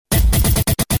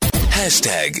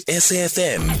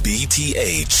#SAFMBTH.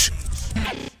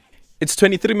 It's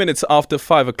 23 minutes after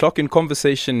 5 o'clock. In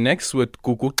conversation next with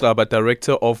Gugu Xaba,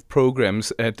 Director of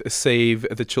Programs at Save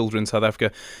the Children South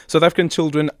Africa. South African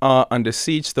children are under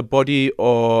siege. The body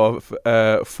of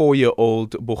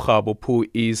 4-year-old Bokgabo Poo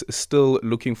is still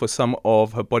looking for some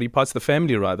of her body parts. The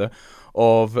family, rather,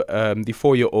 of the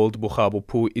 4-year-old Bokgabo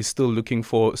Poo is still looking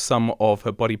for some of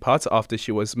her body parts after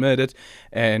she was murdered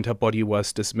and her body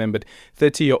was dismembered.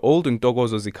 30-year-old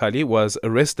Ntokozo Zikhali was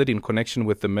arrested in connection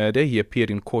with the murder. He appeared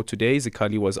in court today.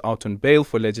 Zikhali was out on bail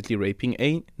for allegedly raping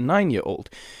a 9-year-old.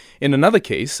 In another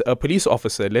case, a police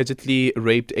officer allegedly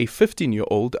raped a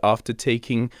 15-year-old after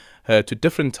taking her to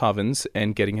different taverns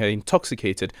and getting her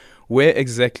intoxicated. Where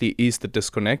exactly is the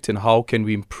disconnect, and how can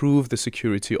we improve the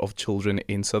security of children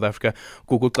in South Africa?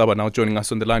 Gugu Xaba now joining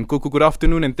us on the line. Gugu, good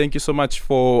afternoon, and thank you so much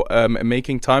for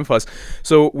making time for us.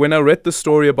 So when I read the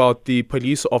story about the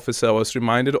police officer, I was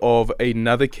reminded of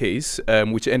another case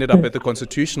which ended up at the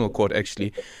Constitutional Court,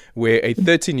 actually, where a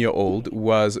 13-year-old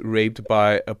was raped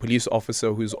by a police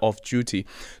officer who's off duty.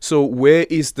 So where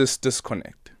is this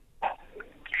disconnect?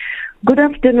 Good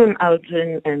afternoon,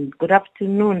 Aldrin, and good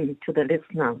afternoon to the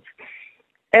listeners.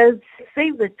 As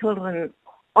Save the Children,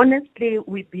 honestly,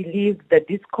 we believe the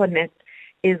disconnect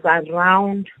is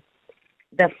around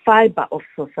the fiber of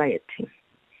society.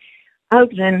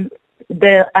 Aldrin,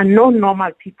 there are no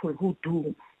normal people who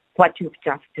do what you've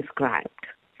just described.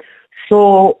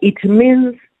 So it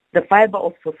means the fiber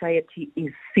of society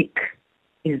is sick,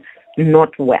 is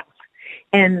not well.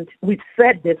 And we've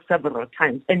said this several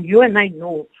times, and you and I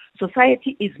know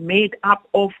society is made up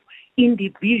of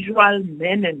individual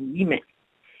men and women.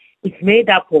 It's made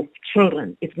up of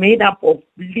children. It's made up of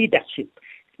leadership.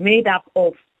 It's made up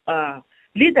of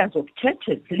leaders of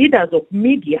churches, leaders of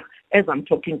media, as I'm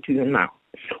talking to you now.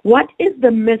 What is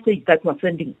the message that we're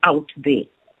sending out there?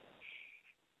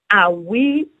 Are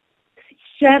we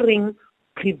sharing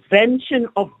prevention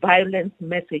of violence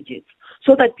messages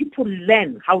so that people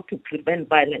learn how to prevent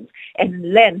violence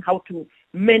and learn how to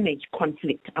manage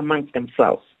conflict amongst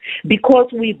themselves?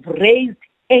 Because we've raised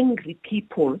angry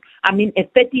people. I mean, a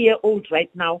 30-year-old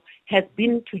right now has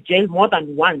been to jail more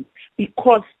than once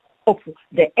because of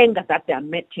the anger that they are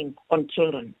meting on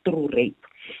children through rape.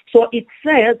 So it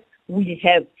says we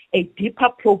have a deeper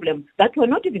problem that we're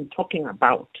not even talking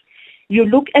about. You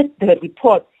look at the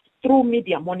reports through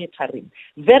media monitoring,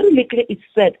 very little is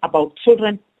said about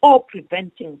children or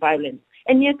preventing violence.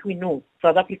 And yet we know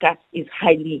South Africa is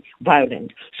highly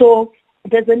violent. So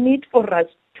there's a need for us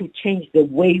to change the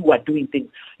way we're doing things.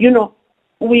 You know,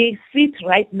 we sit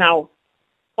right now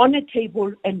on a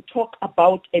table and talk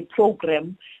about a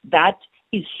program that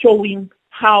is showing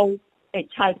how a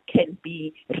child can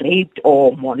be raped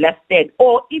or molested,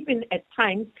 or even at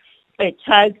times a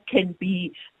child can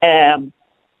be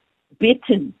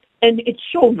beaten, and it's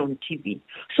shown on TV.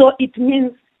 So it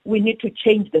means we need to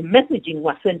change the messaging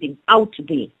we're sending out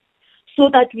there so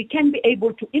that we can be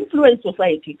able to influence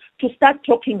society to start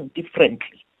talking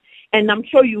differently. And I'm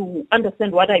sure you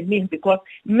understand what I mean, because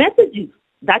messages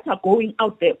that are going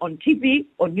out there on TV,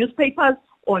 on newspapers,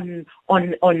 on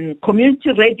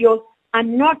community radios are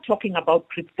not talking about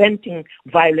preventing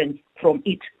violence from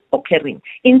it occurring.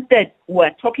 Instead,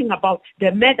 we're talking about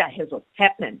the murder has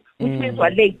happened, which means we're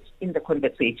late in the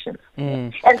conversation.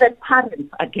 And then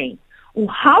parents again.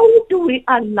 How do we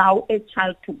allow a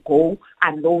child to go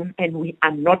alone and we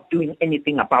are not doing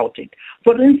anything about it?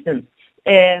 For instance,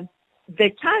 the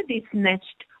child is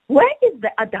snatched. Where is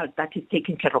the adult that is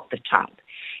taking care of the child?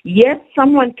 Yes,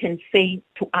 someone can say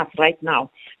to us right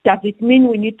now, does it mean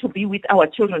we need to be with our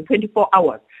children 24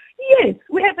 hours? Yes,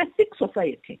 we have a sick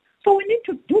society. So we need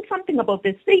to do something about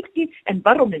the safety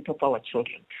environment of our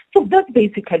children. So that's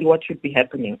basically what should be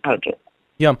happening, Aldrin.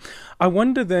 Yeah, I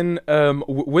wonder then,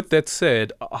 with that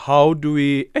said, how do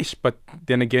we, but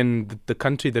then again, the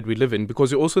country that we live in,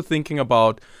 because you're also thinking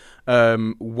about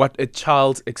what a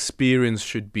child's experience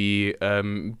should be,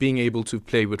 being able to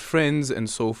play with friends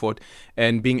and so forth,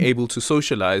 and being able to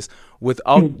socialize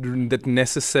without that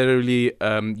necessarily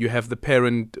you have the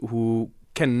parent who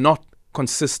cannot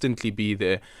consistently be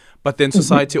there. But then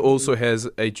society also has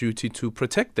a duty to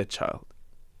protect that child.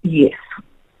 Yes,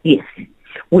 yes.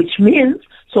 Which means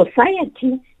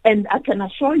society, and I can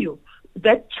assure you,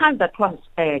 that child that was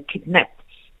kidnapped,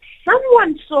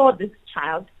 someone saw this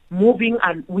child moving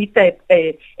with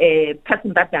a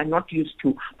person that they are not used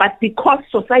to. But because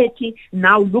society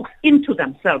now looks into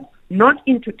themselves, not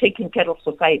into taking care of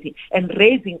society and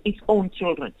raising its own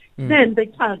children, then the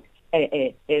child,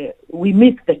 we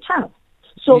miss the child.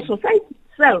 So society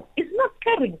itself is not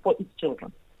caring for its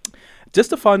children.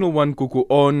 Just a final one, Gugu,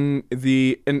 on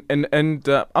the and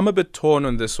I'm a bit torn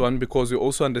on this one because we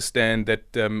also understand that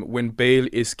when bail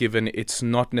is given, it's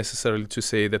not necessarily to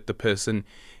say that the person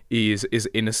is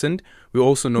innocent. We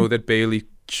also know that bail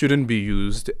shouldn't be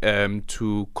used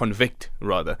to convict.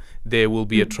 Rather, there will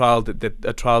be a trial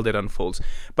that unfolds.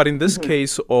 But in this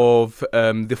case of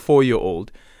the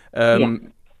 4-year-old,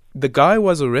 the guy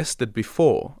was arrested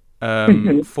before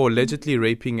for allegedly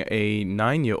raping a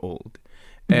 9-year-old.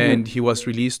 And he was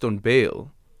released on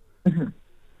bail.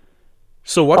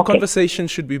 So what conversation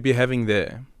should we be having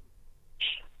there?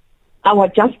 Our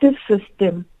justice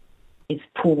system is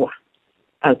poor,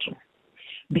 also,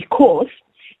 because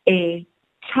a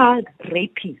child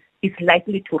rapist is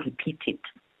likely to repeat it.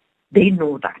 They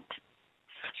know that.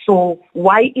 So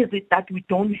why is it that we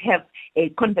don't have a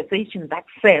conversation that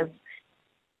says,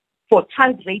 for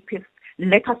child rapists,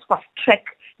 let us fast track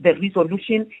the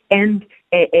resolution and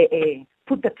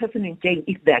put the person in jail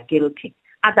if they are guilty,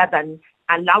 other than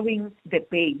allowing the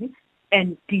bail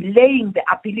and delaying the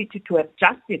ability to have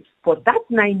justice for that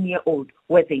 9-year-old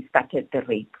where they started the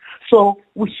rape. So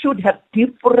we should have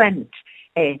different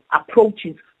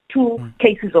approaches to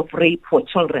cases of rape for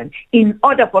children in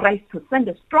order for us to send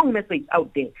a strong message out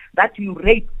there that you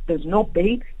rape, there's no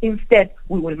bail. Instead,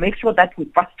 we will make sure that we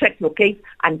fast track your case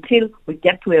until we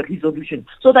get to a resolution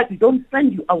so that we don't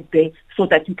send you out there so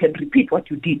that you can repeat what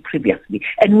you did previously.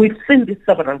 And we've seen this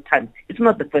several times. It's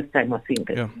not the first time we're seeing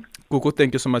this. Yeah. Gugu,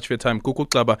 thank you so much for your time. Gugu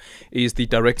Xaba is the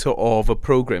director of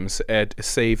programs at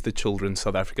Save the Children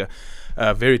South Africa.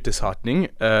 Very disheartening.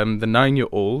 The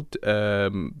 9-year-old,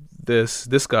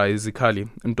 this guy, Zikhali,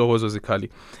 Ntokozo Zikhali,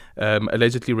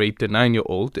 allegedly raped a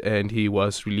 9-year-old, and he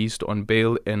was released on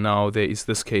bail. And now there is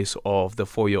this case of the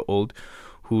 4-year-old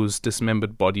whose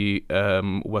dismembered body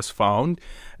was found.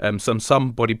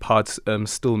 Some body parts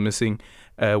still missing.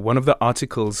 One of the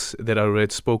articles that I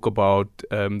read spoke about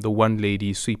the one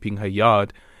lady sweeping her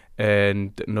yard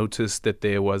and noticed that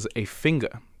there was a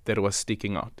finger that was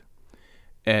sticking out.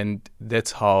 And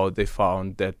that's how they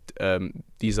found that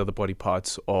these are the body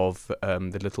parts of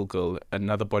the little girl.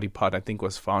 Another body part, I think,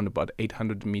 was found about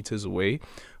 800 meters away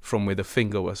from where the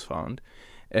finger was found.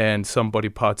 And some body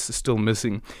parts still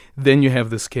missing. Then you have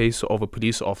this case of a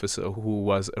police officer who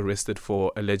was arrested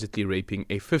for allegedly raping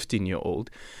a 15-year-old.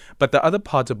 But the other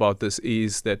part about this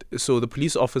is that, so the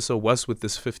police officer was with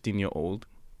this 15-year-old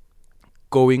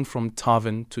going from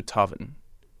tavern to tavern.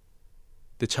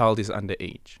 The child is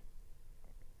underage.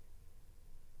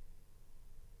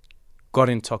 Got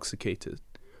intoxicated,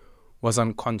 was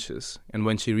unconscious, and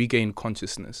when she regained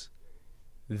consciousness,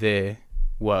 there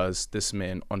was this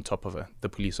man on top of her, the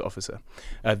police officer.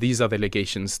 These are the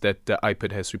allegations that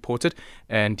IPID has reported,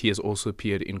 and he has also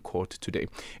appeared in court today.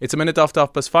 It's a minute after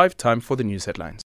 5:30, time for the news headlines.